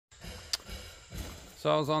So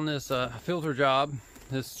I was on this filter job,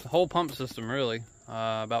 this whole pump system really,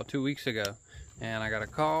 about 2 weeks ago. And I got a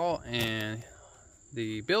call and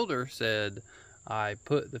the builder said I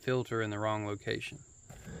put the filter in the wrong location.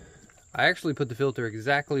 I actually put the filter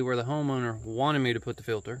exactly where the homeowner wanted me to put the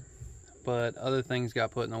filter, but other things got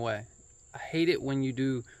put in the way. I hate it when you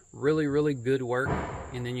do really good work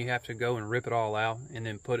and then you have to go and rip it all out and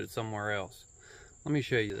then put it somewhere else. Let me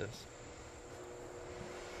show you this.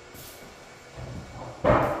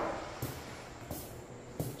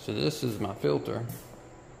 So this is my filter.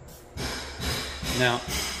 Now,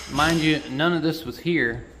 mind you, none of this was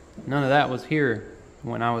here. None of that was here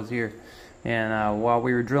when I was here. And while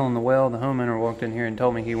we were drilling the well, the homeowner walked in here and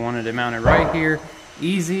told me he wanted it mounted right here.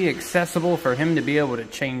 Easy, accessible for him to be able to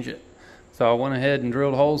change it. So I went ahead and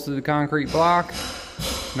drilled holes through the concrete block,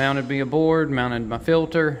 mounted me a board, mounted my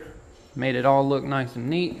filter, made it all look nice and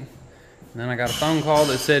neat. And then I got a phone call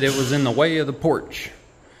that said it was in the way of the porch.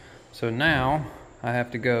 So now I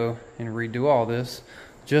have to go and redo all this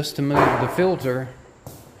just to move the filter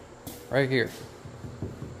right here.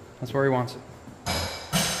 That's where he wants it.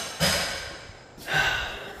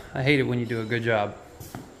 I hate it when you do a good job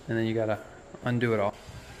and then you gotta undo it all.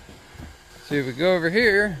 See, if we go over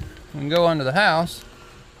here and go under the house,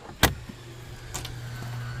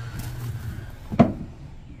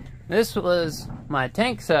 this was my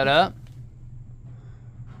tank setup.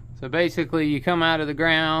 So basically you come out of the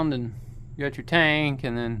ground and you got your tank,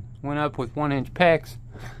 and then went up with 1-inch PEX,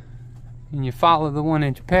 and you follow the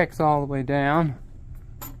 1-inch PEX all the way down,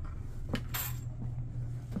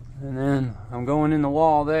 and then I'm going in the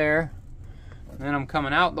wall there, and then I'm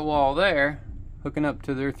coming out the wall there, hooking up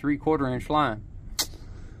to their 3/4 inch line. So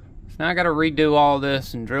now I got to redo all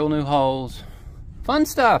this and drill new holes. Fun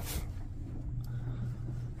stuff.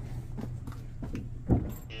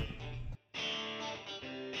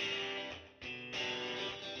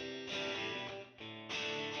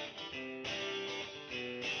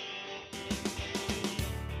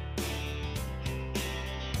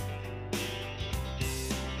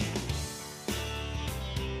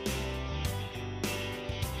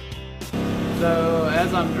 So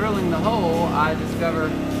as I'm drilling the hole, I discover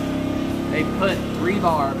they put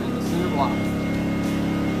rebar in the center block.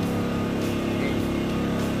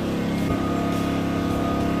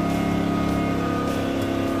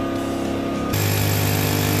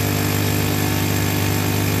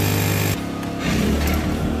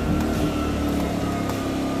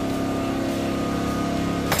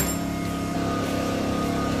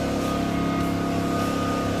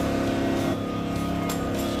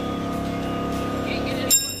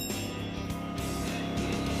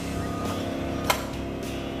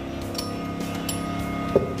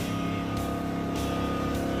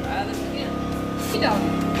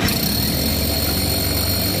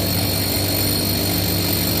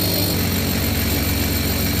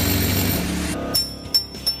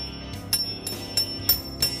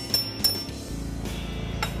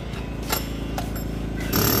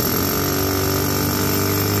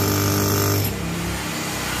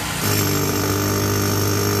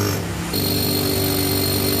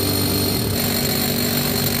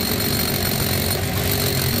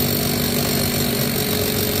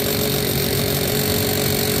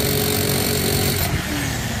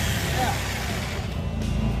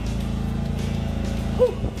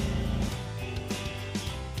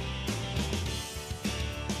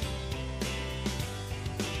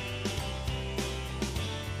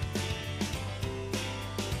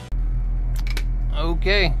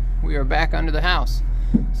 Okay, we are back under the house.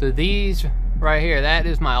 So these right here, that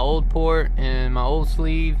is my old port and my old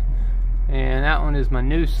sleeve, and that one is my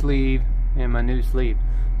new sleeve and my new sleeve.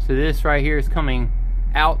 So this right here is coming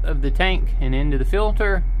out of the tank and into the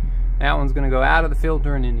filter. That one's gonna go out of the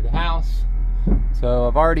filter and into the house. So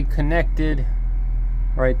I've already connected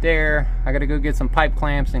right there. I gotta go get some pipe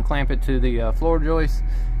clamps and clamp it to the floor joist,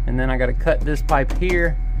 and then I gotta cut this pipe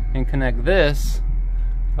here and connect this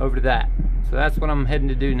over to that. So that's what I'm heading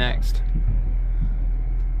to do next.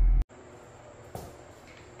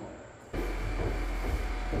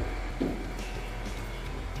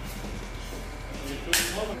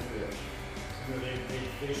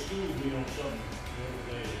 They schooled me on something the other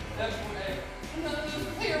day. That's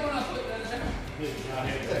here when I put that there. I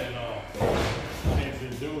had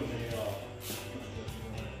been doing the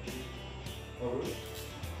oh really?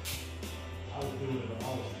 I was doing it when I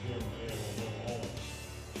was here on the air on the home.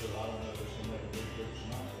 So I don't know if it's gonna make a big difference or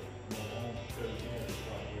not, but on the home because the air is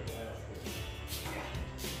right here at the house.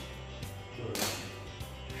 Good.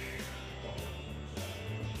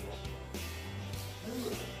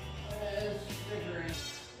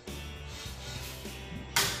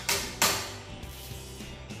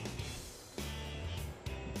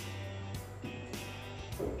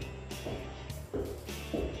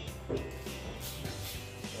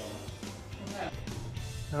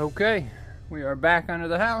 Okay, we are back under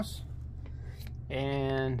the house,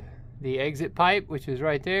 and the exit pipe, which is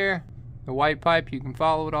right there, the white pipe, you can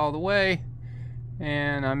follow it all the way,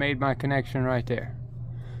 and I made my connection right there.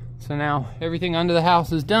 So now everything under the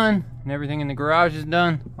house is done and everything in the garage is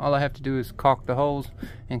done. All I have to do is caulk the holes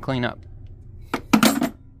and clean up.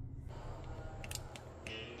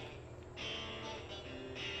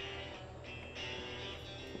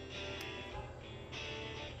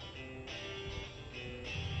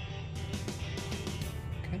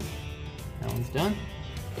 That one's done.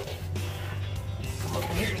 Come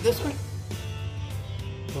over here to this one.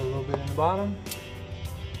 Put a little bit in the bottom.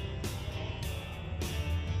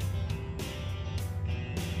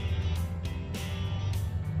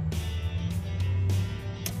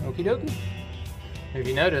 Okie dokie. If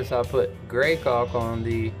you notice, I put gray caulk on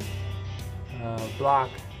the block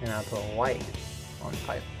and I put white on the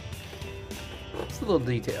pipe. It's the little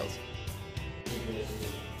details.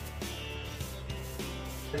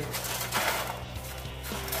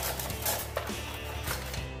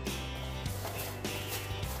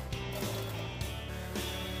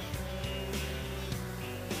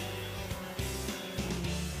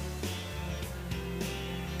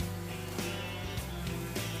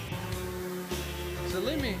 So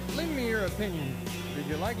leave me your opinion. Did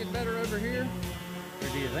you like it better over here? Or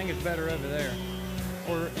do you think it's better over there?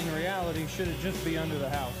 Or in reality, should it just be under the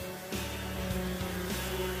house?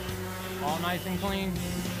 All nice and clean.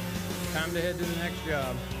 Time to head to the next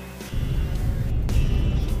job.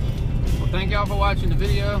 Well, thank y'all for watching the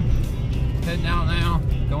video. Heading out now,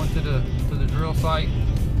 going to the drill site.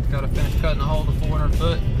 Got to finish cutting a hole to 400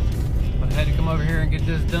 foot. But I had to come over here and get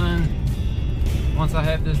this done. Once I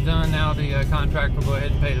have this done, now the contractor will go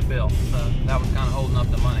ahead and pay the bill. So that was kind of holding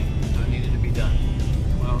up the money, so it needed to be done.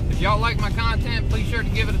 Well, if y'all like my content, please sure to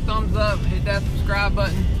give it a thumbs up, hit that subscribe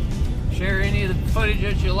button, share any of the footage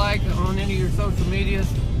that you like on any of your social medias.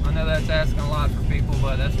 I know that's asking a lot for people,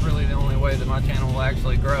 but that's really the only way that my channel will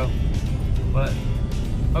actually grow. But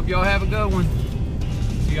hope y'all have a good one.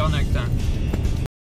 See y'all next time.